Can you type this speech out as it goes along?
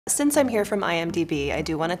Since I'm here from IMDb, I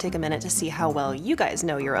do want to take a minute to see how well you guys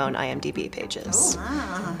know your own IMDb pages.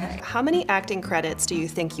 Oh, okay. How many acting credits do you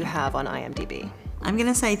think you have on IMDb? I'm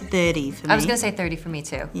gonna say 30 for me. I was gonna say 30 for me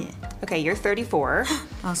too. Yeah. Okay, you're 34.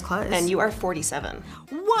 I was close. And you are 47.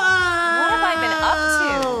 Whoa! What have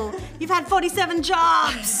I been up to? You've had 47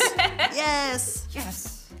 jobs! Yes.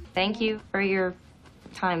 Yes. Thank you for your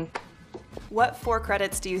time. What 4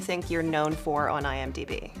 credits do you think you're known for on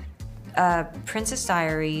IMDb? Princess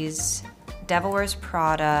Diaries, Devil Wears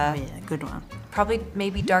Prada. Oh yeah, good one. Probably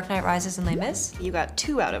maybe Dark Knight Rises and Les Mis? You got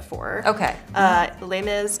 2 out of 4. Okay. Les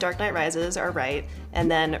Mis, Dark Knight Rises are right,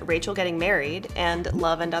 and then Rachel Getting Married and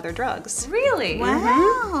Love and Other Drugs. Really?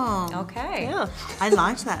 Wow. Okay. Yeah. I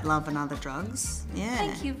liked that Love and Other Drugs. Yeah.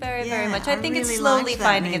 Thank you very, Yeah, very much. I think it's really slowly liked that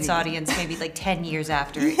finding its movie. audience, maybe like 10 years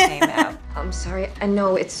after it came out. I'm sorry. I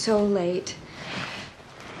know it's so late.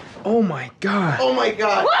 Oh my God. Oh my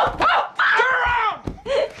God.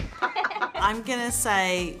 I'm gonna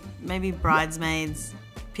say maybe Bridesmaids,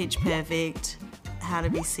 Pitch Perfect, How to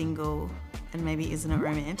Be Single, and maybe Isn't It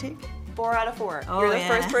Romantic? 4 out of 4. Oh, You're the yeah.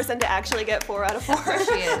 first person to actually get 4 out of 4. There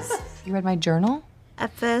she is. You read my journal?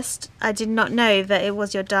 At first, I did not know that it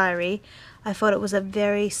was your diary. I thought it was a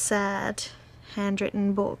very sad,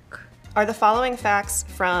 handwritten book. Are the following facts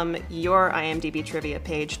from your IMDb trivia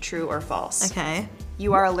page true or false? Okay.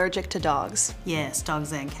 You are allergic to dogs. Yes,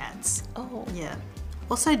 dogs and cats. Oh. Yeah.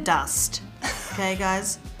 Also dust. Okay,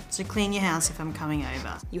 guys? So clean your house if I'm coming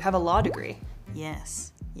over. You have a law degree.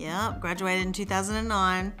 Yes. Yep, graduated in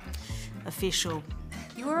 2009. Official.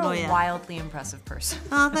 You are Lawyer. a wildly impressive person.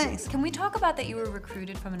 Oh, thanks. Can we talk about that you were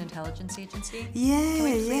recruited from an intelligence agency? Yeah, Can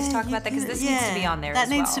we please talk about that? Because this needs to be on there that as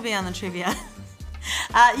well. needs to be on the trivia.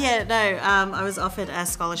 I was offered a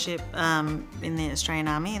scholarship in the Australian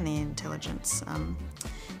Army in the intelligence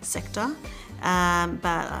sector,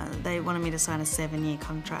 but they wanted me to sign a 7-year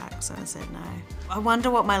contract, so I said no. I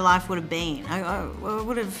wonder what my life would have been. I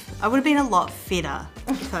would have been a lot fitter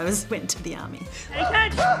if I went to the army.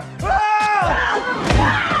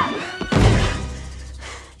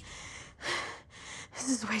 This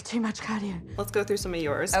is way too much cardio. Let's go through some of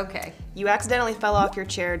yours. Okay. You accidentally fell off your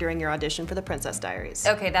chair during your audition for The Princess Diaries.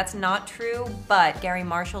 Okay, that's not true, but Gary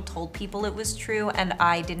Marshall told people it was true, and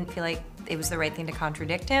I didn't feel like it was the right thing to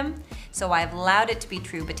contradict him, so I've allowed it to be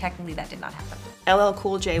true, but technically that did not happen. LL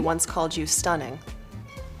Cool J once called you stunning.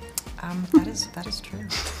 That is true.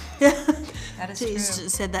 That is You true.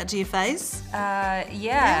 said that to your face? Yeah,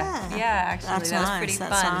 actually, That's that was nice, pretty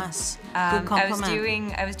that's fun. nice. Good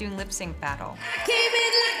compliment. I was doing lip sync battle.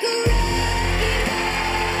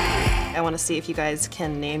 I want to see if you guys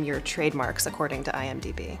can name your trademarks according to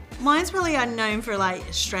IMDb. Mine's probably unknown for like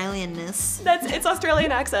Australianness. It's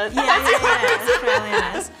Australian accent. Yeah,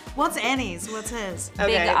 Australianness. What's Annie's? What's hers? Okay.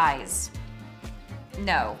 Big eyes.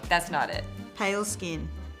 No, that's not it. Pale skin.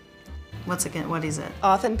 What's it? What is it?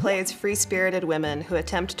 Often plays free-spirited women who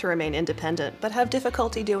attempt to remain independent but have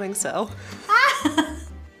difficulty doing so.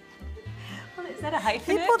 Is that a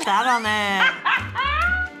hyphen? Who put that on there?